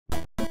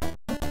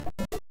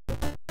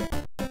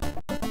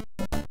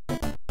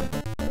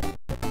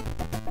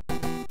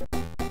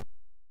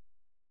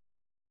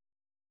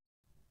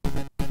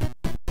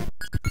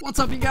What's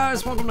up, you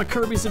guys? Welcome to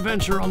Kirby's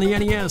Adventure on the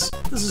NES.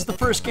 This is the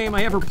first game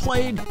I ever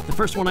played, the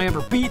first one I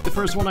ever beat, the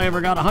first one I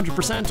ever got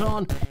 100%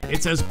 on.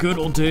 It's as good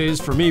old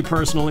days for me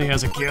personally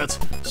as it gets,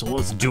 so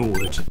let's do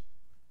it.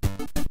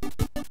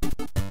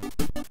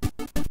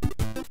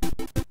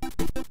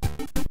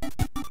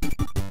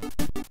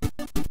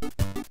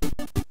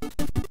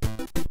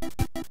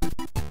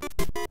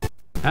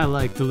 I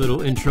like the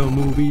little intro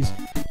movies.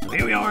 So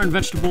here we are in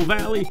Vegetable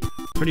Valley.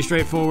 Pretty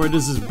straightforward.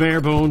 This is bare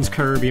bones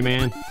Kirby,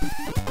 man.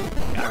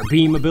 Got our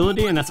beam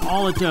ability, and that's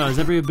all it does.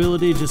 Every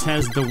ability just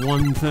has the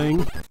one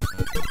thing.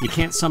 You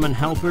can't summon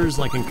helpers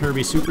like in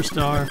Kirby Super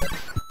Star.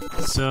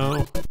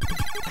 So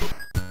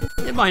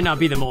it might not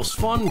be the most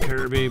fun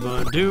Kirby,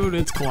 but dude,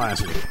 it's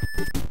classic.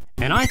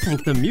 And I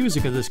think the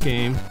music of this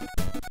game,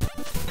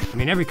 I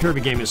mean, every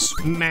Kirby game is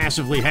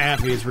massively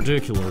happy. It's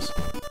ridiculous.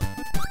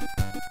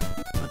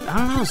 I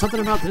don't know, something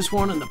about this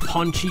one and the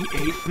punchy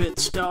 8-bit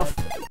stuff.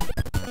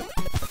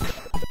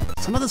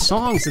 Some of the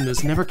songs in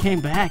this never came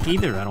back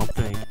either, I don't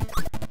think.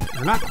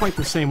 They're not quite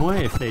the same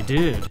way if they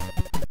did.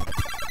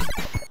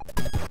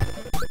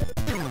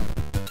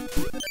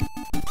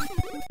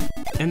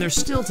 And they're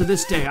still to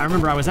this day. I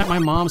remember I was at my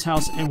mom's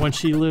house and when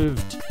she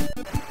lived,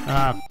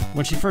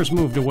 when she first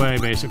moved away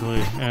basically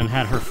and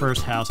had her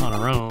first house on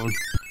her own.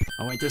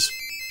 Oh wait,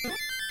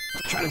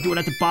 try to do it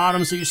at the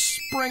bottom so you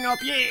spring up,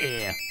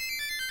 yeah!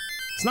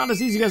 It's not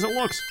as easy as it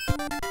looks.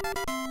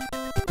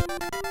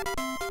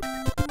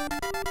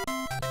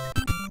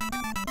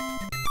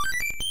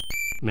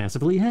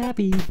 Massively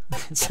happy.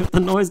 That's what the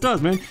noise does,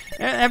 man.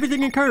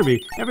 Everything in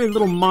Kirby, every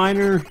little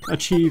minor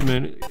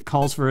achievement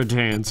calls for a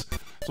dance.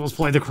 So let's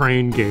play the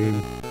crane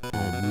game.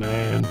 Oh,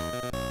 man.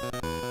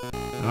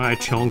 Alright,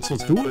 chunks,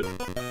 let's do it.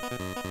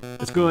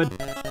 It's good.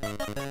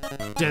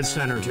 Dead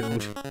center,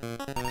 dude.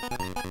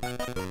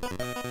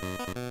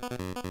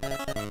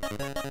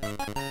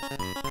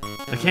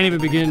 I can't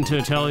even begin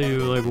to tell you,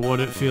 like, what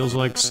it feels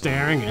like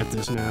staring at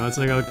this now. It's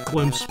like a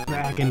glimpse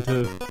back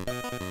into...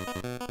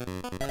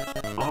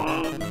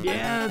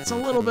 yeah, it's a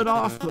little bit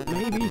off, but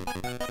maybe.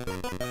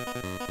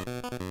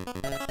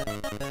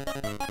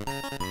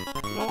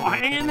 Oh,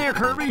 hang in there,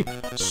 Kirby!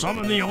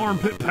 Summon the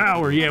armpit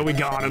power. Yeah, we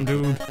got him,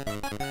 dude.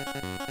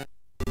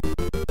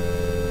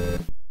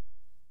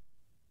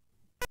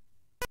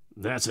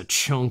 That's a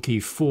chunky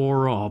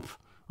 4-up.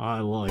 I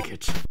like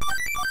it.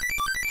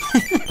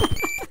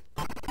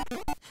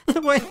 The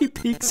way he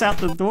peeks out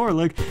the door,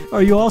 like,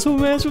 are you also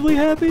massively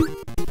happy?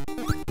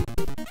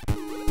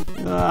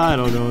 I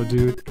don't know,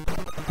 dude.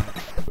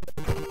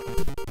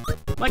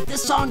 Like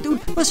this song,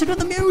 dude, listen to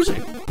the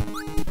music!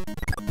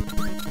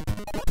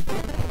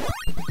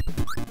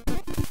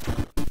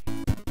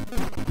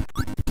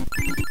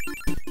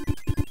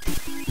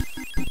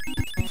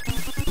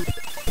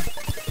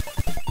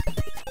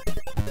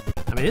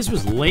 I mean, this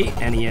was late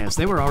NES.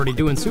 They were already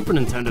doing Super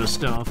Nintendo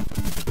stuff.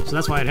 So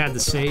that's why it had the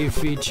save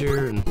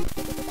feature, and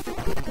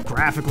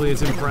graphically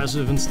it's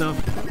impressive and stuff.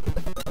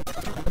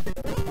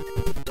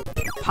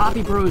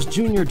 Poppy Bros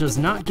Jr. does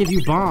not give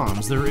you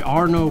bombs. There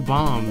are no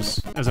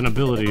bombs as an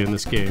ability in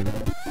this game.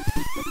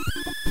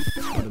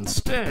 But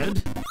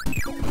instead...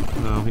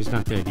 No, he's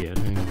not dead yet.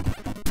 Hang on.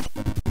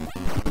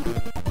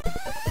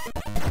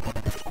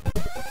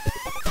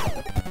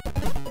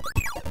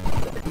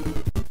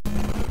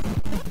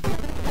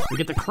 We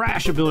get the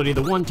crash ability,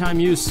 the one-time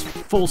use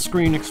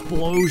full-screen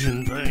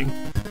explosion thing.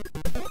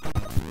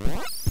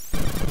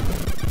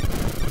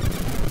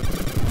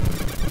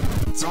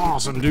 It's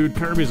awesome, dude.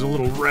 Kirby's a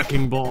little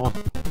wrecking ball.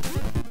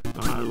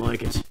 I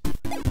like it.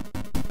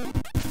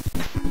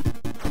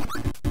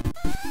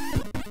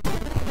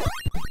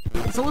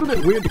 It's a little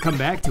bit weird to come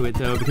back to it,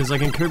 though, because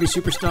like in Kirby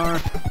Super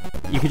Star,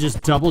 you could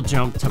just double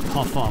jump to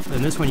puff up,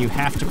 and this one you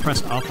have to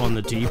press up on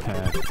the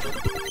D-pad.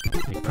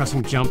 Like,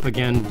 pressing jump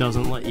again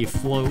doesn't let you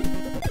float.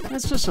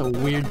 It's just a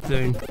weird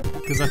thing,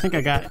 because I think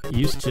I got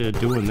used to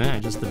doing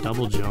that, just the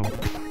double jump.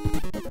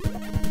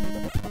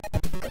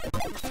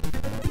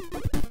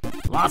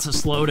 Lots of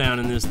slowdown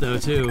in this, though,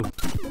 too.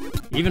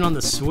 Even on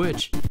the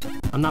Switch.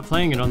 I'm not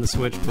playing it on the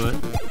Switch, but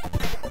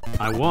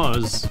I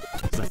was,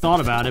 because I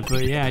thought about it,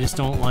 but yeah, I just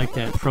don't like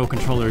that Pro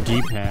Controller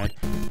D-pad.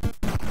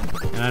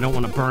 And I don't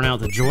want to burn out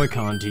the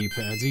Joy-Con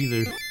D-pads, either,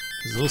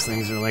 because those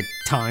things are, like,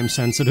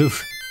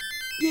 time-sensitive.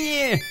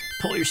 Yeah!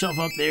 Pull yourself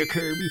up there,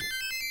 Kirby.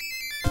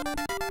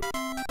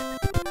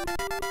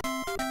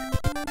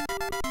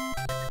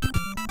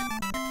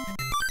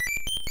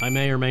 I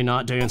may or may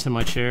not dance in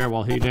my chair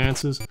while he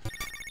dances.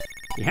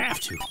 You have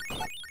to.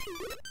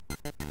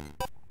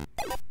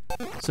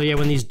 So yeah,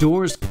 when these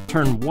doors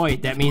turn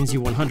white, that means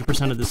you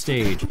 100% of the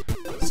stage.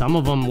 Some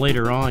of them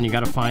later on, you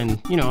gotta find,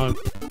 you know,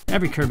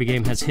 every Kirby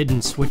game has hidden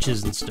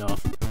switches and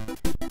stuff.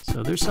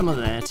 So there's some of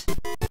that.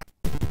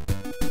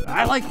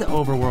 I like the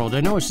overworld. I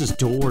know it's just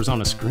doors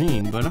on a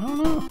screen, but I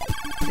don't know.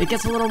 It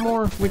gets a little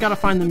more, we gotta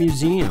find the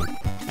museum.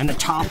 And the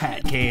Top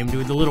Hat game,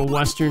 dude, the little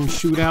western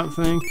shootout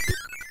thing.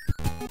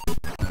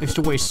 I used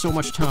to waste so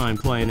much time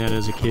playing that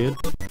as a kid.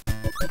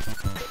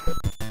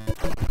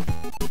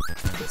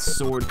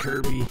 Sword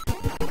Kirby.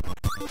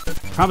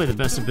 Probably the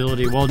best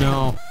ability. Well,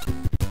 no.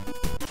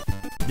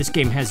 this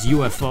game has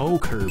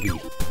UFO Kirby.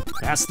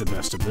 That's the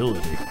best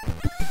ability.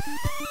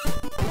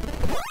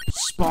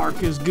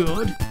 Spark is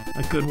good.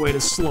 A good way to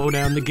slow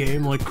down the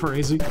game like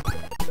crazy.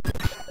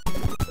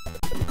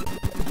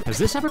 Has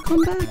this ever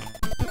come back?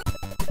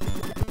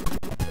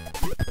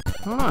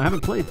 I don't know, I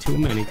haven't played too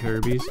many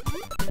Kirbys.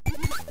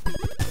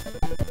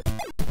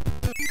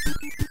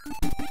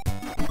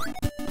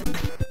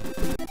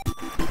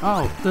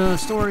 Oh, the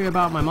story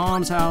about my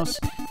mom's house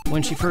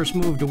when she first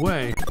moved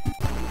away.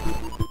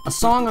 A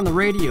song on the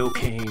radio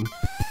came,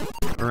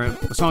 or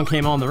a song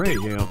came on the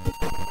radio,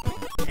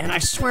 and I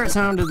swear it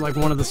sounded like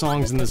one of the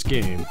songs in this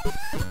game.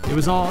 It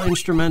was all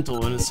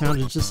instrumental and it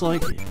sounded just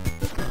like it.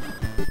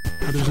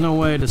 But there's no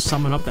way to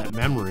summon up that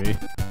memory.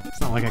 It's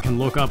not like I can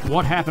look up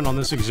what happened on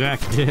this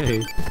exact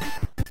day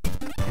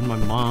in my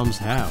mom's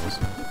house.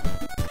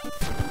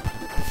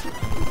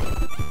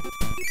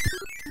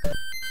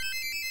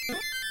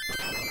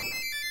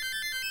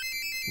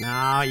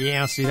 Nah,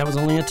 yeah, see, that was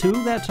only a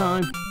 2 that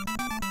time.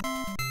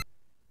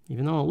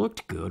 Even though it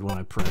looked good when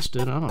I pressed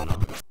it, I don't know.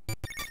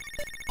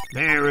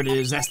 There it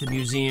is, that's the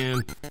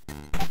museum.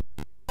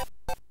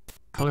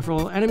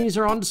 Colorful enemies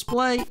are on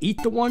display.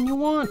 Eat the one you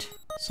want.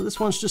 So this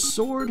one's just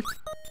sword.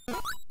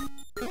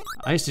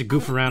 I used to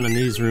goof around in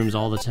these rooms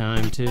all the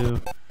time,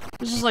 too.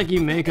 It's just like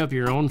you make up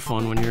your own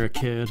fun when you're a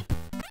kid.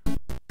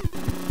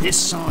 This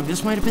song,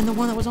 this might have been the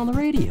one that was on the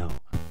radio.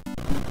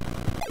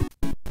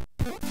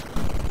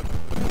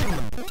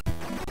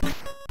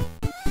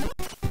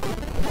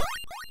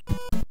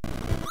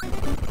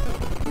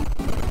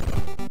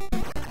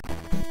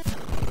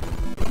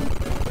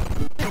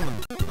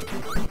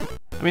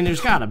 I mean,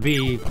 there's gotta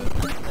be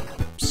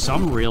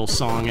some real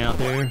song out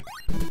there.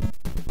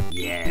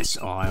 Yes,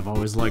 oh, I've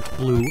always liked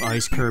Blue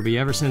Ice Kirby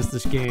ever since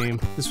this game.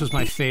 This was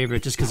my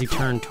favorite just because he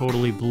turned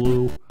totally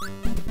blue.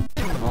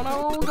 Oh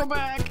no, go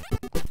back!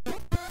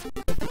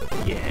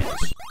 Yes.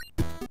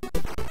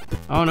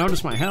 Oh,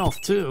 notice my health,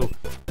 too.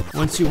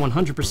 Once you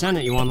 100%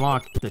 it, you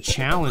unlock the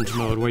challenge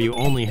mode where you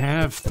only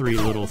have 3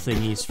 little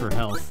thingies for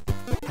health.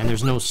 And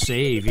there's no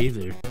save,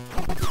 either.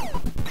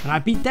 And I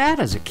beat that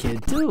as a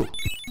kid, too.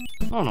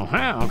 I don't know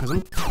how, because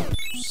I'm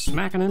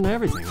smacking into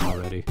everything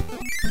already.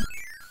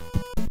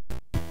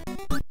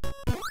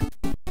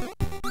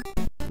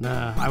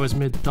 Nah, I was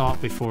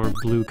mid-thought before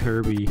Blue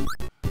Kirby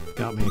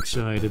got me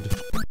excited.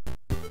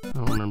 I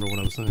don't remember what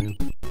I was saying.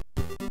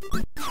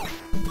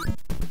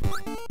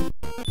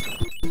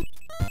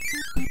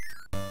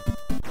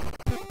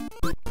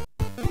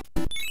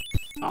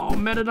 Oh,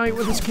 Meta Knight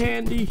with his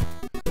candy!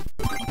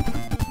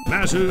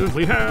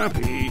 Massively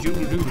happy!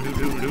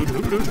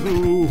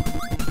 Do-do-do-do-do-do-do-do.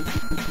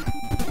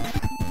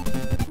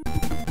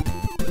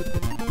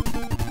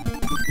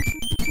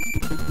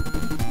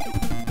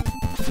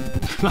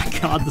 My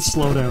god, the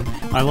slowdown.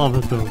 I love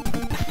it though.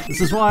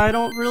 This is why I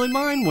don't really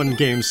mind when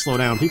games slow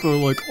down. People are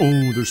like,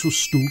 oh, they're so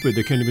stupid,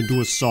 they can't even do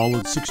a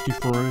solid 60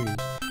 frames.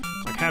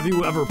 Like, have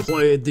you ever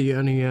played the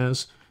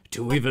NES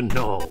to even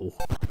know?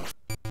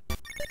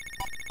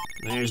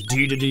 There's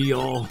D-to-D,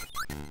 y'all.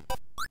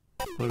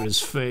 Look at his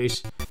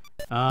face.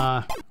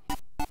 Well,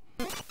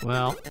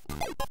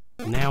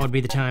 now would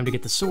be the time to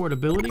get the sword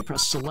ability.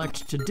 Press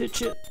select to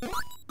ditch it.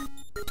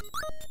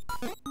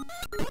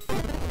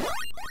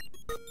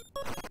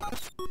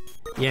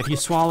 Yeah, if you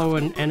swallow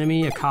an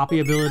enemy, a copy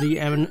ability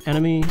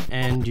enemy,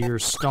 and your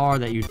star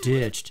that you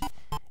ditched,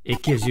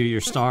 it gives you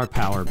your star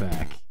power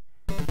back.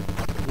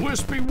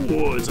 Wispy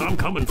Woods, I'm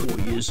coming for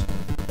yous.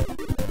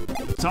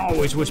 It's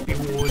always Wispy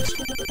Woods.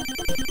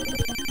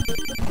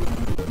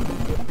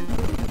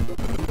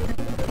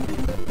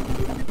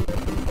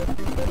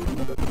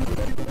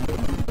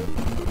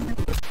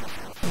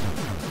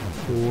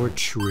 Poor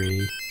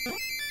tree.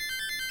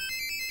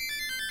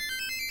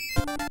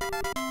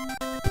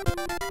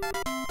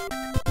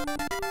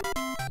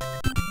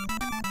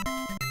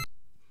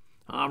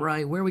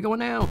 Alright, where are we going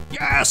now?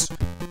 Yes!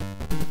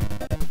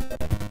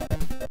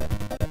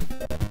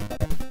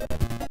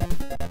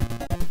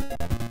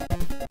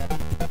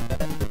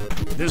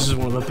 This is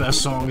one of the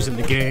best songs in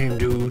the game,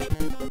 dude.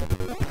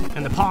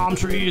 And the palm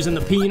trees and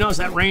the peanuts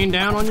that rain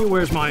down on you,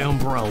 where's my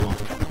umbrella?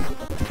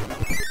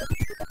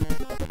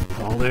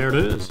 Oh, there it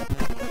is.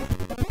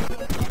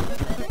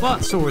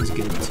 But sword's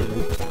good,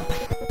 too.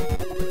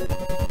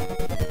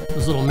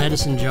 Those little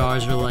medicine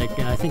jars are like,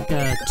 I think,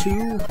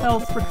 2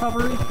 health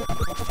recovery.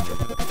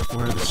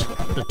 Where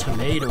the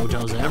tomato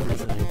does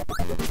everything.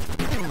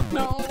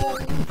 No!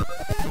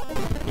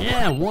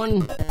 Yeah,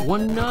 one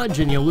nudge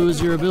and you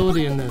lose your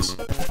ability in this.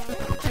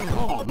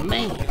 Oh,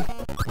 man.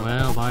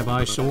 Well,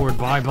 bye-bye sword,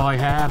 bye-bye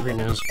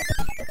happiness.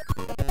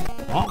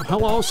 Oh,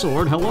 hello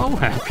sword, hello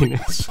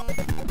happiness.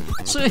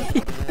 See,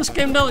 this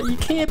game you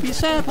can't be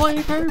sad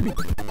playing Kirby.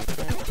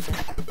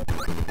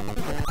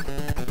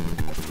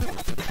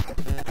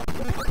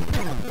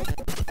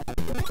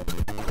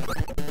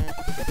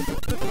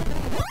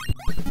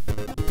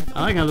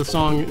 I like how the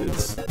song,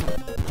 it's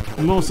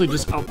mostly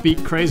just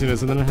upbeat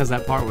craziness, and then it has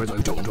that part where it's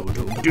like do do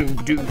do do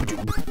do do.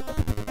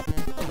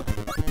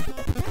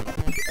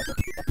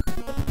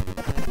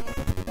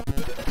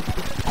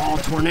 Oh,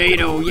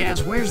 Tornado,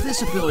 yes, where's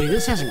this ability?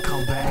 This hasn't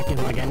come back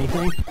in like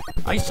anything.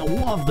 I used to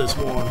love this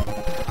one.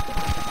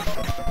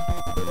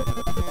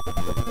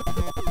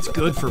 It's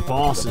good for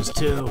bosses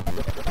too.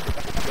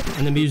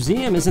 And the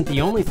museum isn't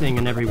the only thing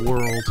in every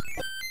world.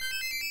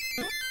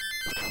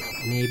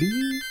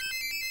 Maybe?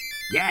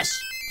 Yes!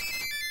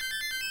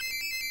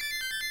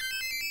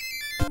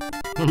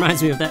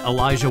 Reminds me of that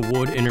Elijah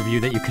Wood interview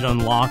that you could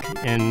unlock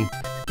in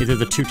either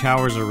the Two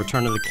Towers or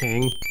Return of the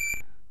King.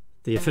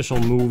 The official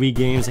movie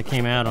games that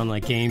came out on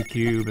like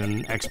GameCube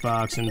and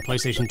Xbox and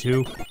PlayStation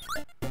 2.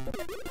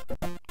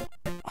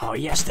 Oh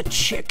yes, the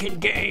chicken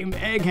game!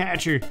 Egg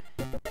hatcher!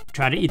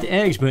 Try to eat the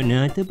eggs, but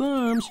not the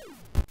bombs.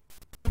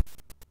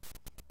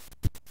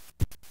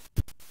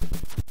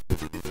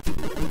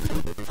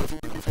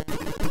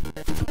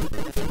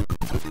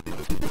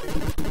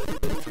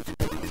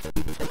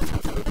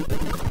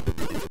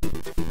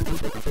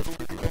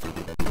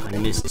 I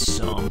missed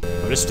some,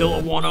 but it's still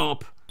a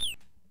 1-up.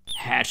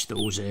 Hatch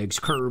those eggs,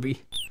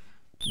 Kirby.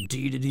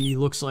 D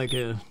looks like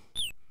a...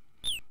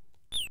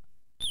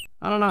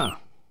 I don't know.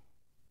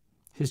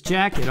 His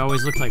jacket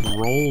always looked like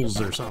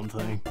rolls or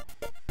something. I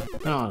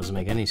don't know, it doesn't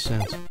make any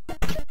sense.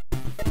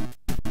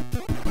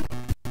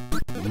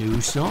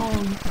 New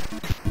song.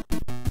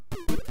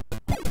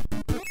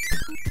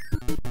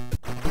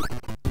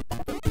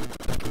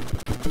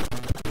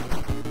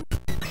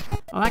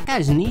 Oh, that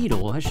guy's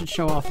Needle. I should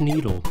show off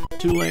Needle.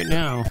 Too late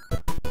now.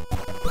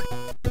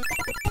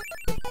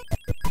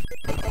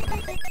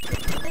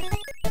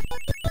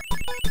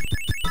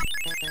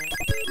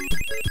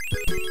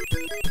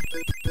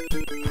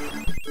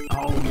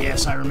 Oh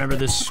yes, I remember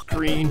this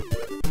screen.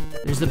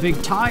 There's the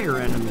big tire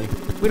enemy.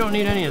 We don't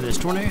need any of this.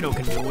 Tornado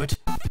can do it.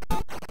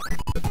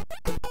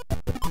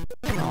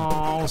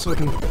 Oh, so I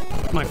can...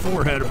 my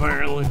forehead,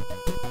 apparently.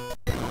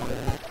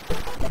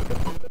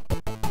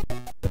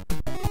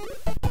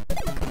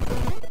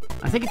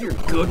 I think if you're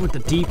good with the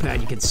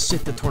D-pad, you can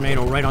sit the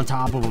tornado right on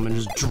top of them and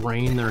just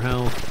drain their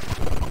health.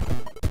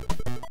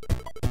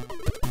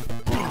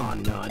 Oh,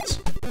 nuts.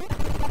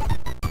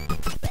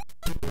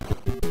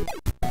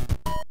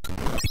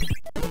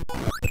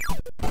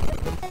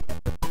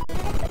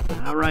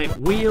 Alright,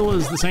 wheel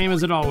is the same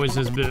as it always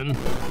has been.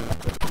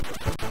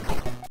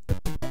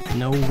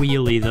 No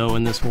wheelie, though,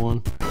 in this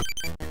one.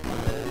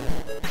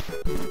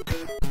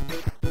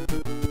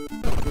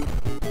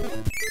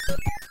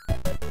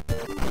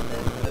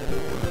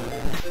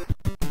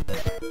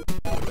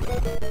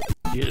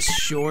 Just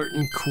short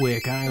and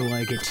quick, I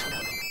like it.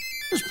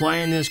 Just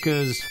playing this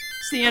because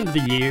it's the end of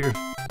the year.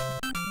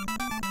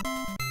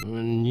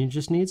 And you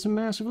just need some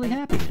massively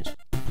happiness.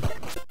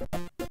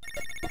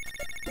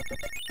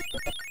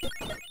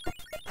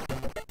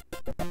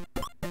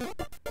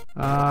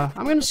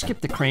 I'm gonna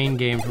skip the crane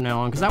game from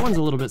now on, because that one's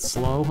a little bit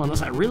slow,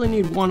 unless I really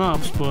need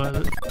 1-ups, but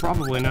it's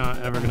probably not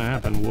ever gonna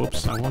happen.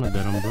 Whoops, I wanted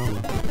that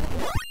umbrella.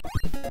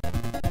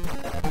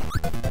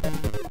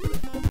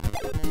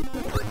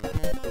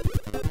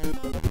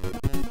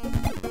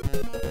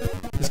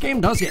 This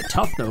game does get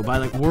tough, though, by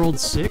like World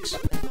 6. I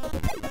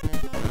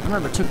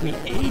remember it took me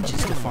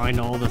ages to find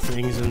all the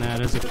things in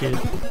that as a kid.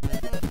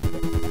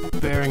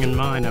 Bearing in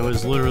mind, I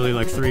was literally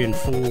like 3 and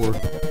 4.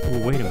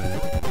 Ooh, wait a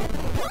minute.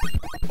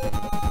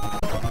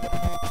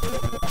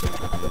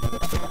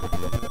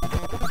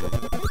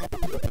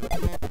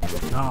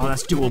 Oh,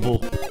 that's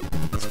doable.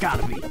 It's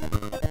gotta be.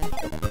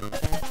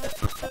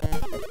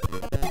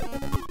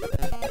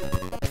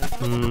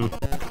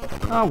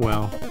 Oh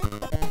well.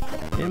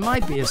 It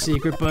might be a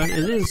secret, but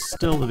it is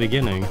still the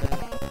beginning.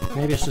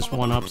 Maybe it's just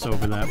 1-ups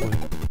over that way.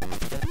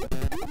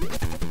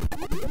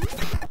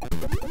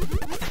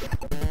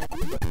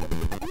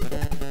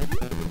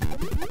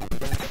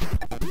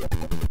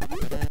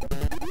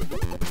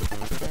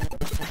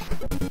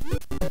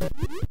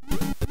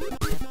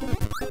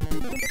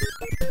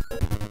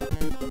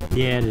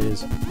 Yeah, it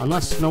is.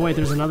 Unless, no wait,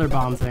 there's another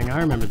bomb thing. I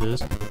remember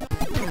this.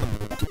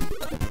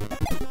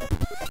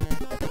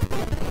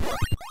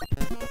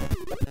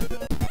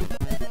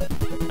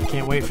 I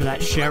can't wait for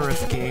that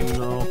sheriff game,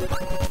 though.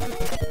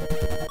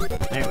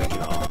 There we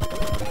go.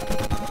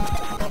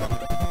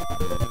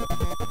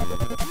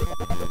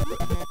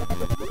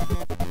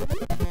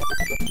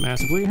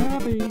 Massively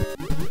happy.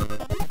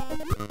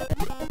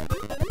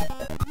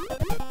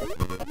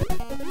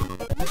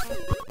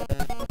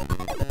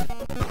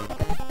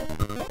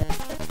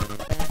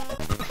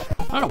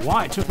 I don't know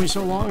why it took me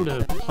so long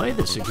to play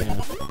this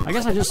again. I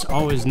guess I just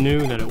always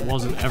knew that it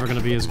wasn't ever going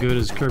to be as good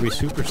as Kirby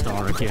Super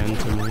Star again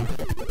to me.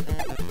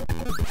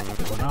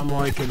 But I'm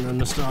liking the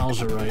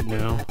nostalgia right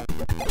now.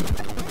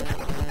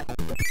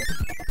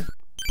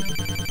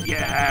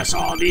 Yes,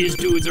 all these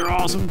dudes are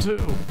awesome too.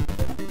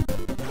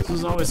 This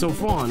was always so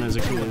fun as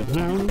a kid.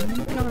 Now, you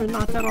gotta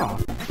knock that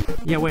off.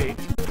 Yeah, wait.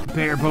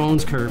 Bare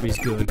Bones Kirby's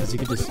good, because you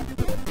could just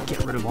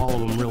get rid of all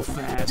of them real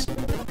fast.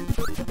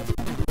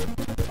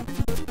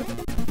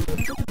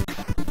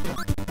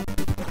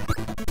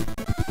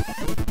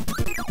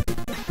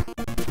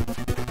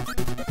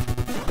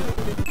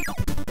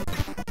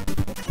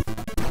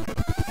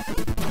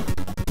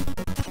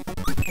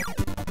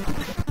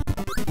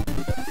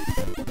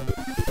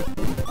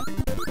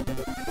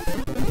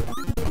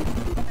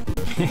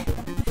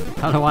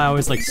 How do I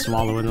always like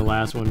swallow in the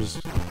last one?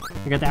 Just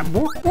I got that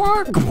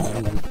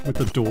with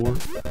the door.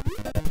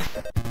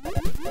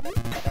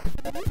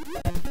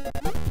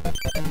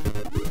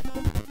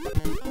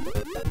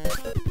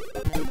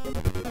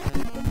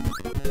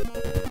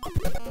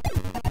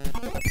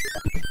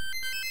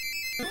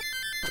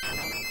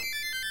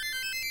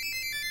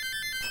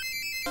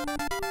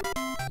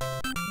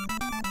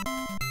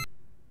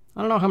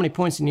 I don't know how many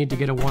points you need to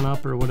get a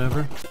 1-up or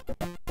whatever.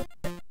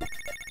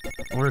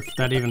 Or if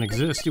that even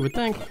exists, you would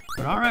think.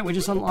 But alright, we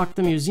just unlocked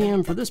the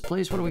museum for this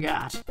place. What do we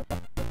got?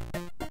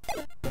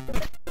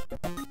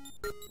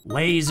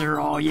 Laser.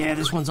 Oh yeah,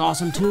 this one's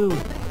awesome too.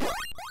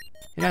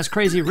 It has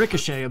crazy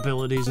ricochet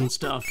abilities and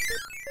stuff.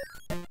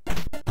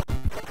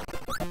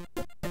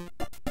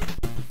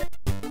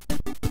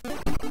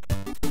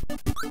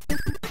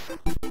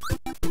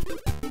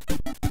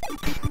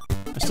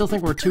 I still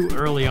think we're too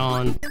early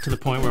on to the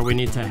point where we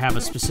need to have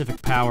a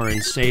specific power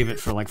and save it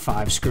for like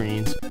 5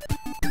 screens.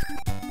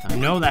 I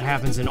know that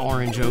happens in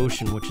Orange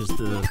Ocean, which is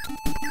the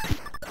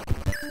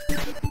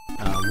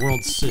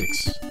World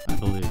 6, I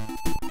believe.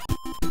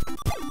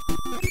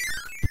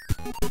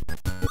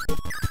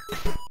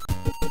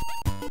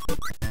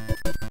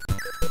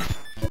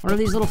 What are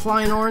these little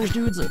flying orange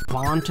dudes? Like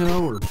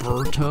Bonto or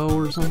Berto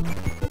or something?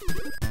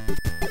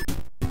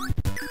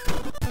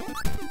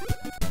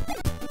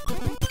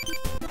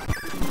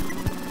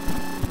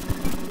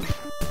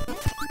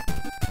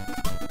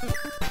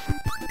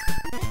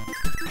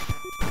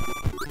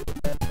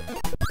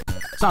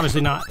 It's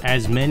obviously not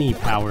as many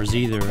powers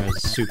either as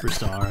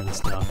Superstar and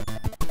stuff.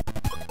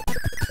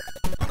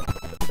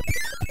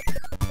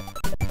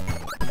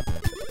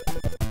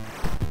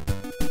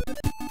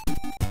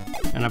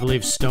 And I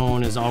believe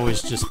Stone is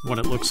always just what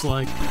it looks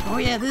like. Oh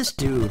yeah, this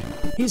dude.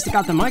 He's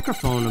got the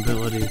microphone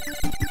ability.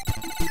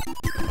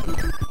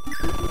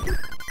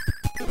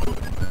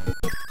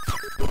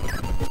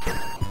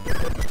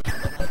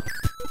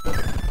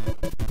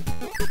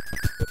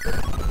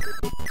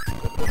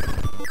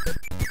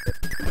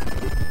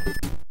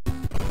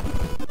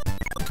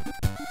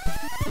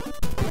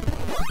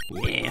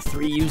 Yeah,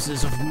 3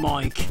 uses of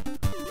mic.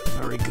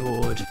 Very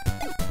good.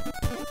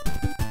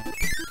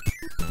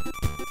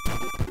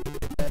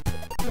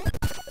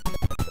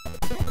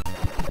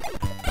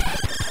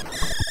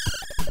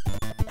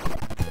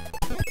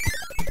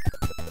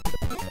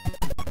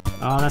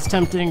 Oh, that's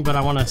tempting, but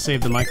I want to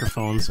save the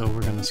microphone, so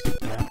we're gonna skip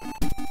that.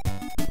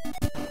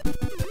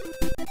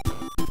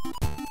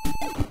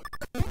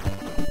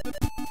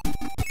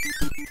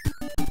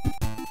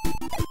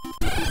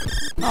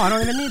 Oh, I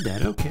don't even need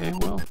that. Okay,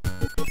 well.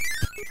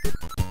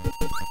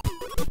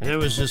 It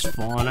was just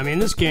fun. I mean,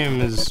 this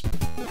game is...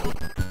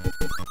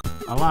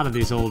 A lot of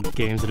these old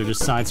games that are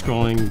just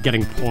side-scrolling,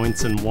 getting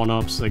points and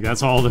 1-ups, like,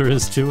 that's all there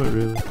is to it,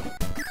 really.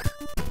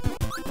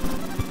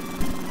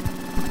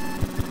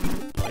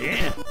 But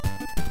yeah,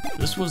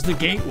 this was the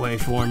gateway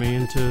for me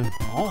into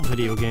all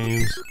video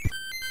games.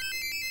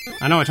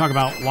 I know I talk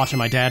about watching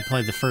my dad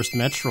play the first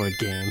Metroid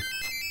game,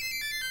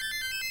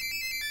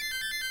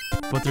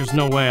 but there's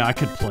no way I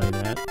could play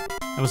that.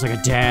 That was like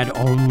a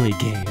dad-only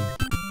game.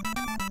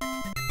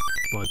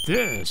 But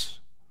this...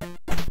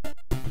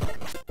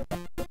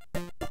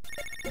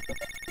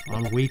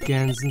 on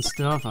weekends and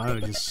stuff, I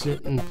would just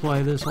sit and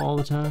play this all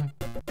the time.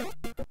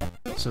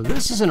 So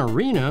this is an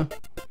arena.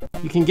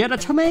 You can get a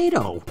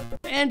tomato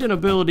and an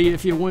ability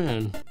if you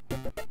win.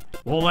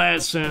 Well,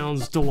 that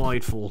sounds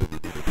delightful.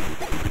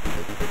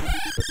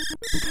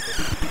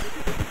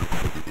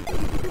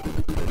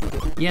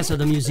 Yeah, so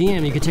the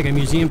museum, you could take a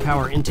museum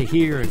power into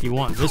here if you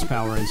want this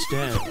power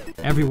instead.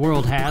 Every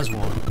world has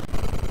one.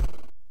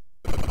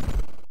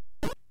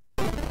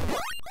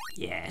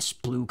 Yes,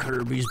 Blue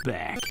Kirby's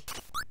back.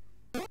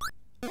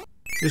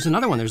 There's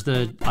another one, there's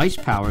the ice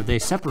power, they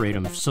separate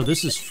them. So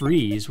this is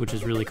freeze, which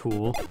is really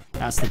cool.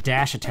 That's the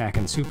dash attack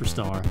in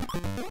Superstar.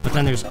 But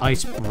then there's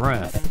ice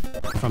breath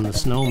from the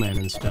snowmen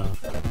and stuff.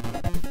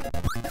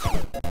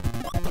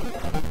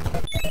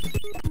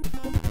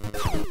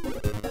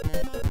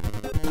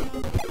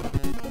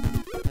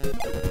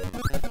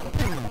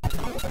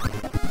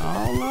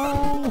 Oh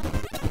no!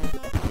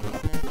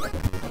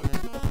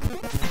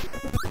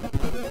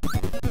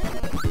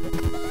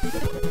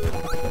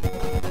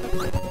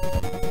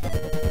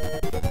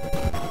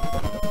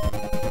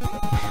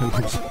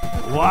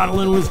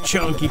 Waddling with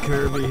Chunky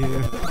Kirby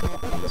here.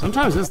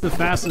 Sometimes that's the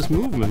fastest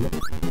movement.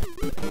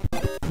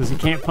 Because you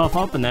can't puff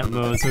up in that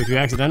mode, so if you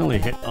accidentally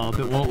hit up,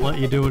 it won't let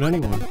you do it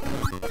anyway.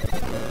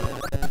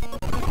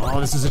 Oh,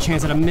 this is a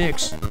chance at a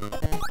mix.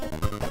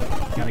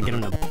 Gotta get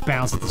him to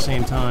bounce at the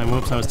same time.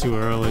 Whoops, I was too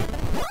early.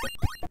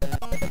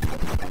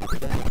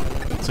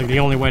 It's like the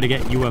only way to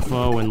get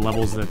UFO in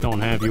levels that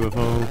don't have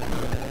UFO.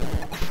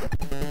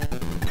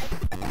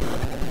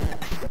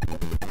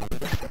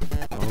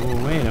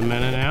 Oh, wait a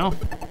minute now.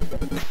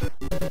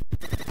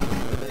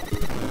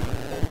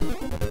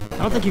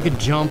 I don't think you could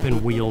jump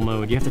in wheel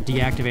mode. You have to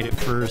deactivate it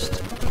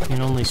first. You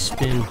can only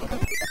spin.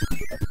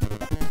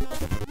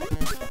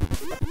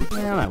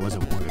 Well, that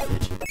wasn't worth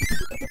it.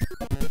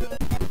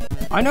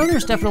 I know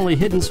there's definitely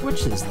hidden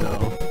switches,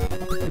 though.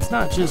 It's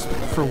not just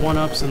for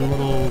one-ups and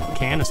little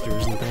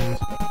canisters and things.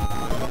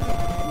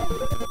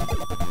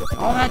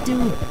 Oh, that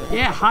dude!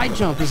 Yeah, high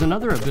jump is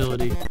another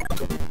ability.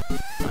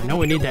 I know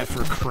we need that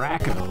for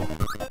Krakow.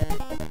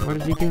 Where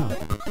did he go?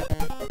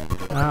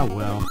 Ah,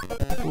 well.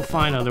 We'll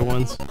find other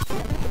ones.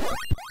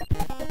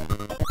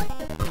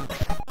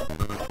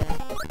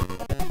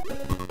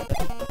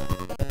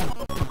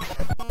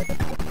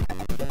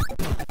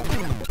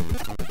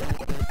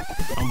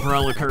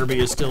 Umbrella Kirby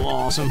is still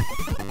awesome.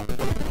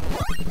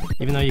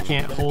 Even though you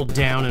can't hold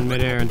down in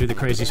midair and do the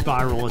crazy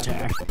spiral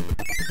attack,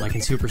 like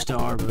in Super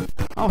Star, but...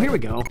 Oh, here we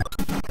go.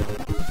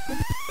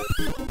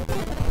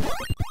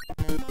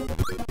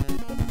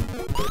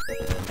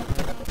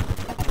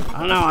 I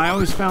don't know, I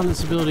always found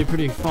this ability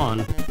pretty fun.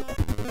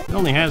 It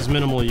only has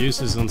minimal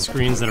uses on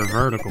screens that are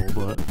vertical,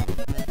 but...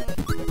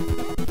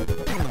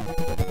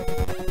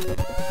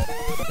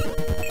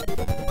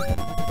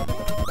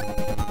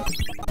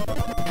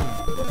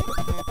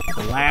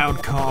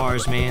 Loud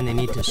cars, man, they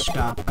need to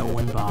stop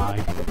going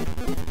by.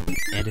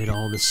 Edit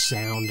all the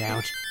sound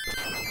out.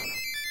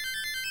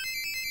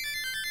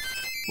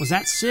 Was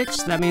that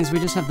 6? That means we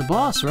just have the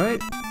boss,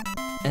 right?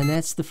 And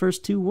that's the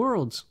first 2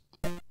 worlds.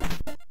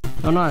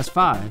 Oh no, it's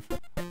 5.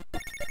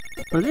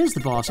 But it is the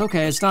boss.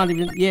 Okay, it's not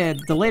even... Yeah,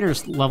 the later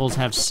levels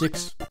have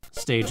 6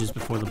 stages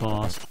before the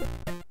boss.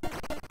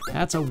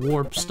 That's a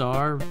warp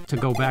star to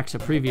go back to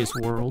previous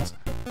worlds.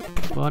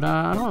 But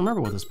I don't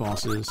remember what this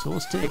boss is, so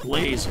let's take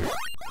Laser.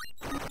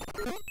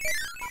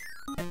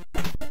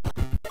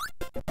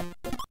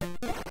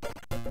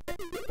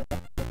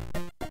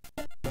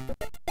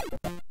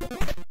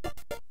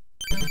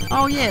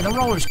 Oh yeah, the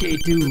roller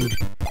skate dude.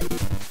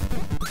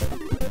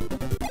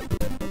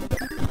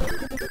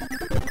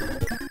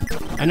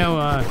 I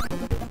know,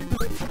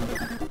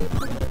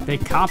 they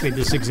copied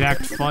this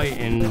exact fight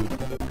in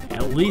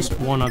at least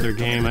one other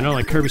game. I know,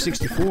 like Kirby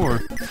 64,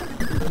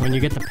 when you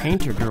get the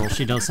Painter Girl,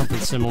 she does something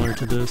similar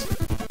to this.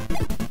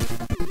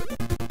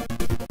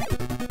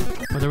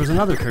 But there was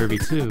another Kirby,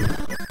 too.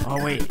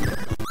 Oh wait,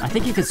 I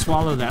think you could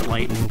swallow that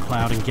lightning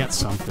cloud and get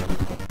something.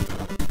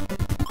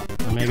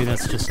 Or maybe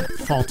that's just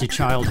faulty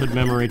childhood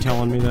memory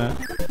telling me that.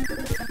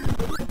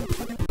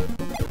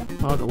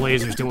 Oh, the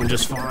laser's doing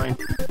just fine.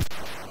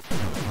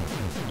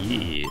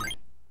 Yeah.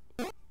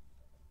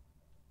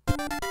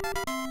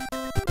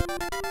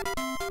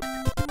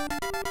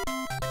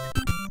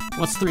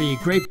 What's 3,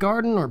 Grape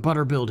Garden or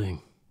Butter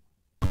Building?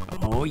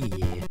 Oh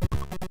yeah.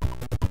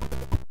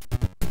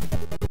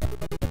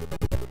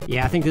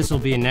 Yeah, I think this will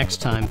be a next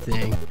time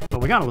thing,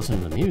 but we gotta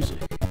listen to the music.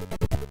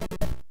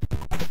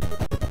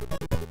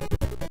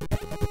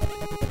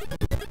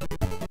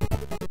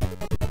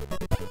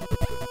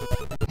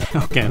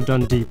 Okay, I'm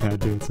done D-pad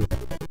dancing.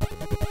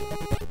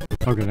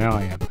 Okay, now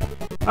I am.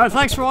 Alright,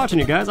 thanks for watching,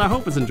 you guys. I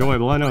hope it's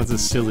enjoyable. I know it's a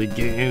silly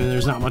game and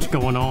there's not much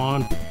going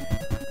on.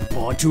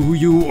 But do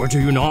you or do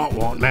you not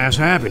want mass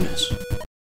happiness?